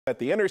At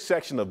the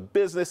intersection of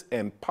business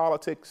and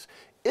politics,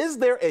 is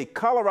there a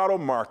Colorado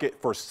market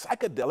for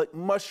psychedelic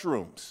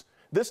mushrooms?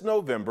 This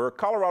November,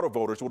 Colorado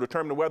voters will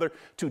determine whether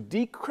to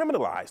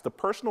decriminalize the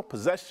personal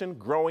possession,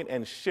 growing,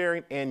 and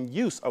sharing and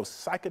use of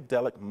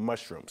psychedelic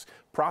mushrooms.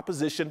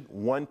 Proposition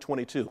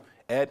 122.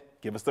 Ed,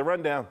 give us the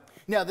rundown.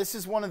 Now, this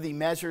is one of the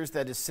measures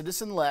that is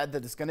citizen-led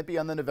that is going to be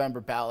on the November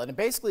ballot. And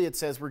basically it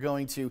says we're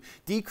going to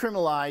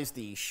decriminalize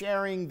the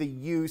sharing, the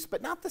use,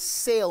 but not the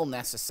sale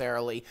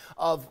necessarily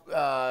of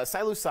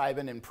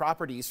psilocybin and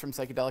properties from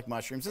psychedelic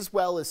mushrooms, as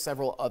well as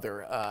several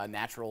other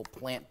natural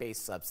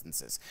plant-based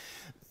substances.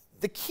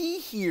 The key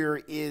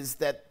here is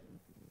that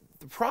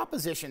the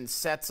proposition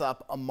sets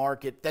up a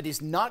market that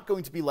is not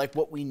going to be like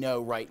what we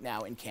know right now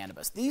in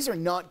cannabis. These are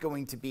not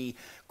going to be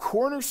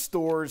corner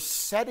stores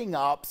setting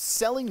up,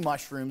 selling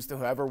mushrooms to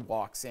whoever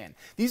walks in.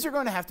 These are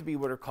going to have to be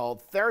what are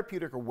called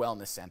therapeutic or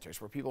wellness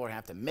centers, where people are going to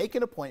have to make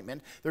an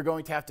appointment. They're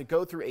going to have to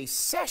go through a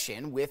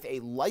session with a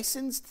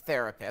licensed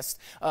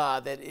therapist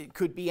that it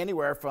could be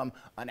anywhere from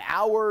an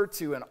hour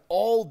to an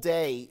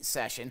all-day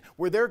session,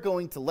 where they're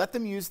going to let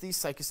them use these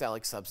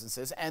psychedelic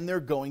substances, and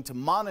they're going to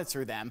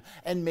monitor them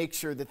and make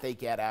sure that they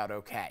get out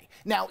okay.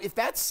 Now, if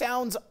that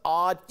sounds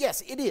odd,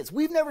 yes, it is.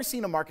 We've never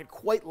seen a market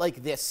quite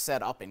like this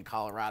set up in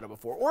Colorado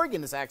before.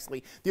 Oregon is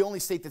actually the only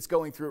state that's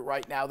going through it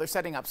right now. They're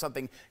setting up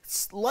something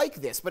like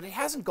this, but it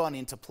hasn't gone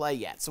into play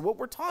yet. So what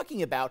we're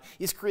talking about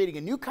is creating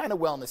a new kind of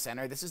wellness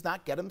center. This is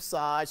not get a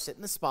massage, sit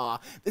in the spa.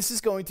 This is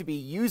going to be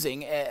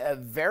using a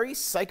very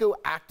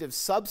psychoactive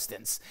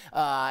substance.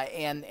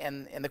 And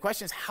the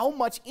question is, how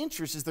much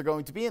interest is there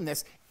going to be in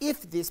this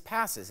if this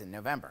passes in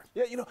November?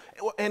 Yeah, you know,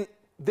 and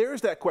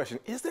there's that question.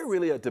 Is there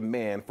really a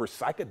demand for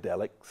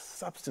psychedelic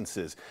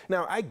substances?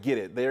 Now, I get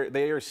it.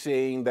 They are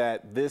saying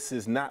that this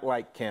is not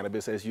like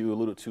cannabis, as you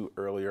alluded to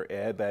earlier,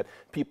 Ed, that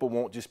people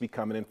won't just be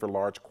coming in for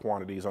large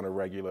quantities on a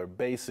regular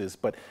basis.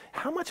 But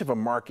how much of a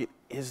market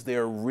is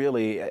there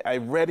really? I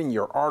read in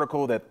your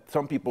article that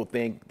some people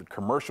think the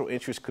commercial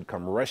interest could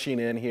come rushing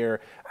in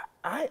here.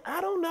 I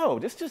don't know.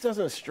 This just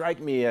doesn't strike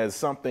me as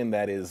something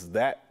that is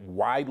that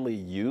widely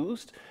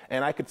used.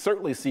 And I could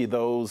certainly see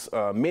those,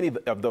 many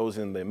of those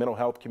in the mental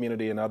health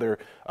community and other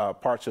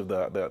parts of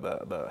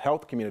the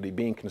health community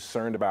being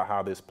concerned about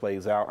how this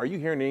plays out. Are you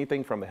hearing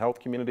anything from the health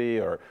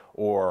community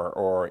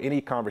or any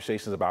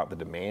conversations about the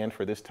demand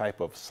for this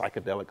type of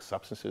psychedelic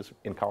substances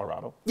in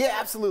Colorado? Yeah,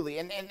 absolutely.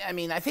 And I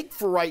mean, I think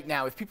for right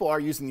now, if people are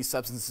using these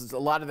substances, a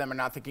lot of them are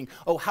not thinking,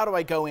 oh, how do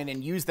I go in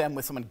and use them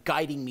with someone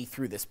guiding me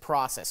through this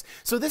process?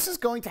 So this is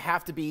going to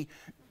have to be,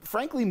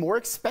 frankly, more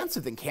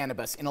expensive than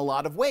cannabis in a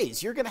lot of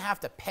ways. You're going to have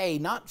to pay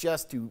not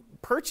just to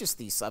purchase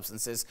these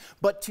substances,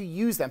 but to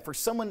use them for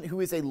someone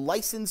who is a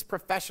licensed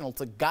professional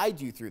to guide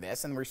you through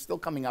this. And we're still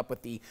coming up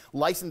with the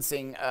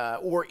licensing,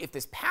 or if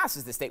this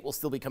passes, the state will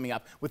still be coming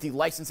up with the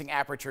licensing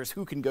apertures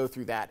who can go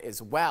through that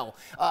as well.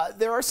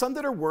 There are some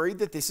that are worried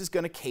that this is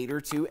going to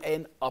cater to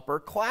an upper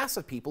class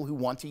of people who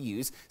want to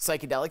use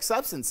psychedelic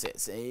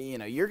substances. You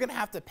know, you're going to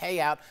have to pay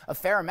out a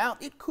fair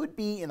amount. It could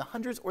be in the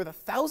hundreds or the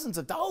thousands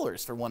of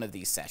dollars for one of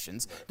these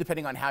sessions,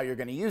 depending on how you're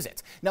going to use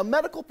it. Now,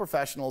 medical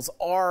professionals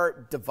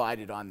are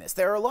divided on this.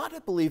 There are a lot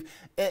that believe,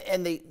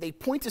 and they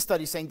point to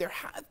studies saying there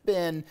have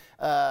been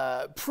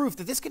proof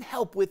that this can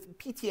help with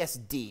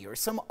PTSD or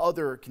some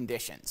other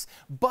conditions.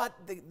 But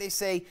they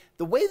say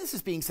the way this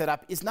is being set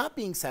up is not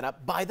being set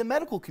up by the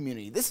medical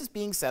community. This is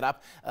being set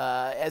up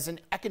as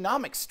an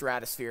economic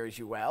stratosphere, as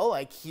you will.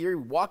 Like here,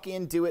 walk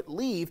in, do it,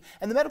 leave.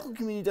 And the medical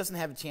community doesn't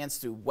have a chance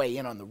to weigh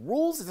in on the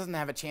rules. It doesn't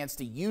have a chance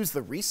to use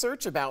the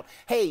research about,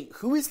 hey,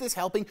 who is this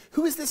helping?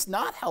 Who is this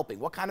not helping?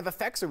 What kind of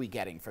effects are we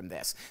getting from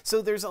this?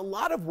 So there's a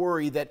lot of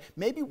worry that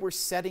maybe we're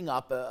setting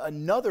up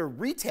another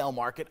retail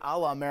market a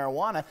la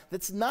marijuana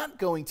that's not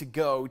going to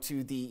go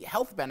to the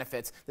health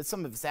benefits that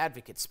some of its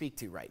advocates speak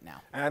to right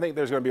now. And I think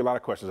there's going to be a lot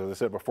of questions, as I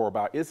said before,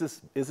 about is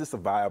this a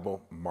viable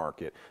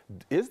market?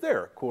 Is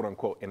there, quote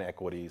unquote,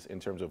 inequities in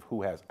terms of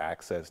who has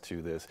access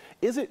to this?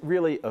 Is it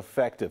really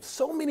effective?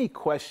 So many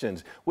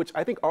questions, which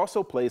I think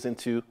also plays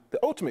into the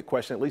ultimate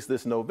question, at least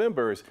this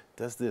November, is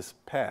does this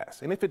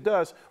pass? And if it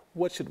does,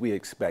 what should we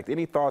expect?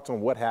 Any thoughts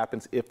on what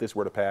happens if this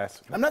were to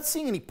pass? I'm not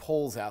seeing any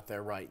polls out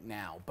there right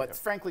now, but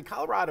frankly,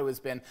 Colorado has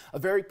been a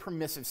very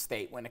permissive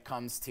state when it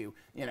comes to,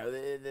 you know,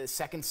 the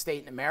second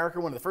state in America,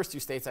 one of the first two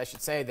states, I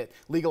should say, that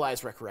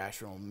legalized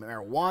recreational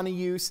marijuana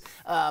use.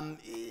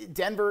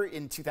 Denver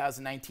in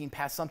 2019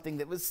 passed something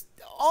that was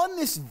on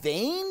this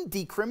vein,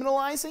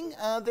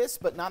 decriminalizing this,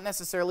 but not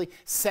necessarily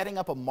setting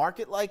up a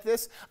market like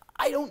this.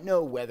 I don't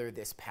know whether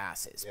this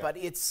passes, but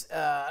it's,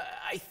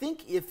 I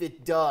think if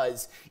it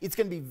does, it's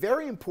going to be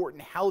very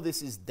important how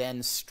this is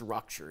then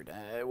structured,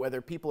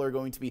 whether people are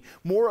going to be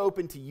more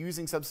open to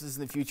using substances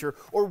in the future,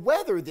 or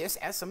whether this,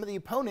 as some of the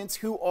opponents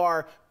who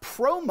are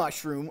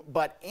pro-mushroom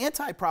but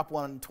anti-Prop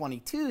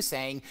 122,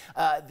 saying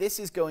this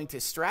is going to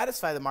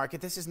stratify the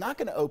market. This is not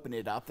going to open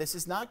it up. This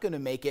is not going to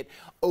make it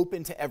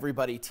open to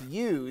everybody to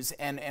use,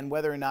 and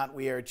whether or not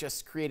we are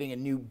just creating a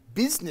new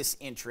business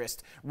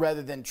interest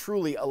rather than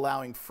truly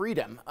allowing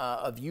freedom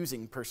of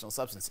using personal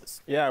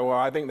substances. Yeah, well,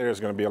 I think there's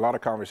going to be a lot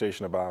of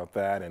conversation about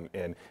that,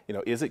 and you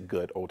know, is it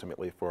good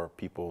ultimately for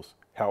people's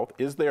health?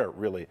 Is there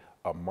really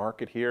a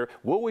market here?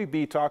 Will we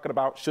be talking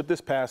about, should this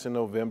pass in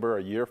November,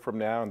 a year from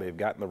now, and they've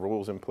gotten the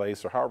rules in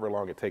place, or however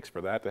long it takes for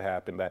that to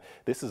happen, that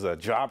this is a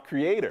job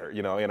creator,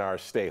 you know, in our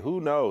state?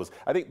 Who knows?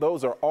 I think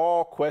those are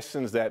all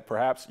questions that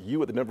perhaps you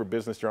at the Denver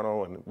Business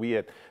Journal and we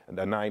at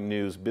the 9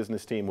 News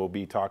business team will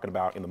be talking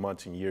about in the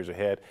months and years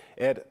ahead.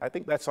 Ed, I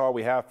think that's all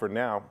we have for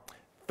now.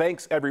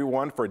 Thanks,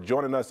 everyone, for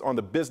joining us on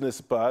the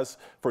Business Buzz.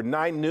 For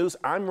 9 News,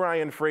 I'm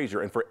Ryan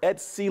Frazier, and for Ed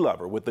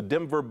Sealover with the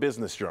Denver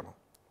Business Journal.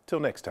 Till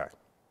next time.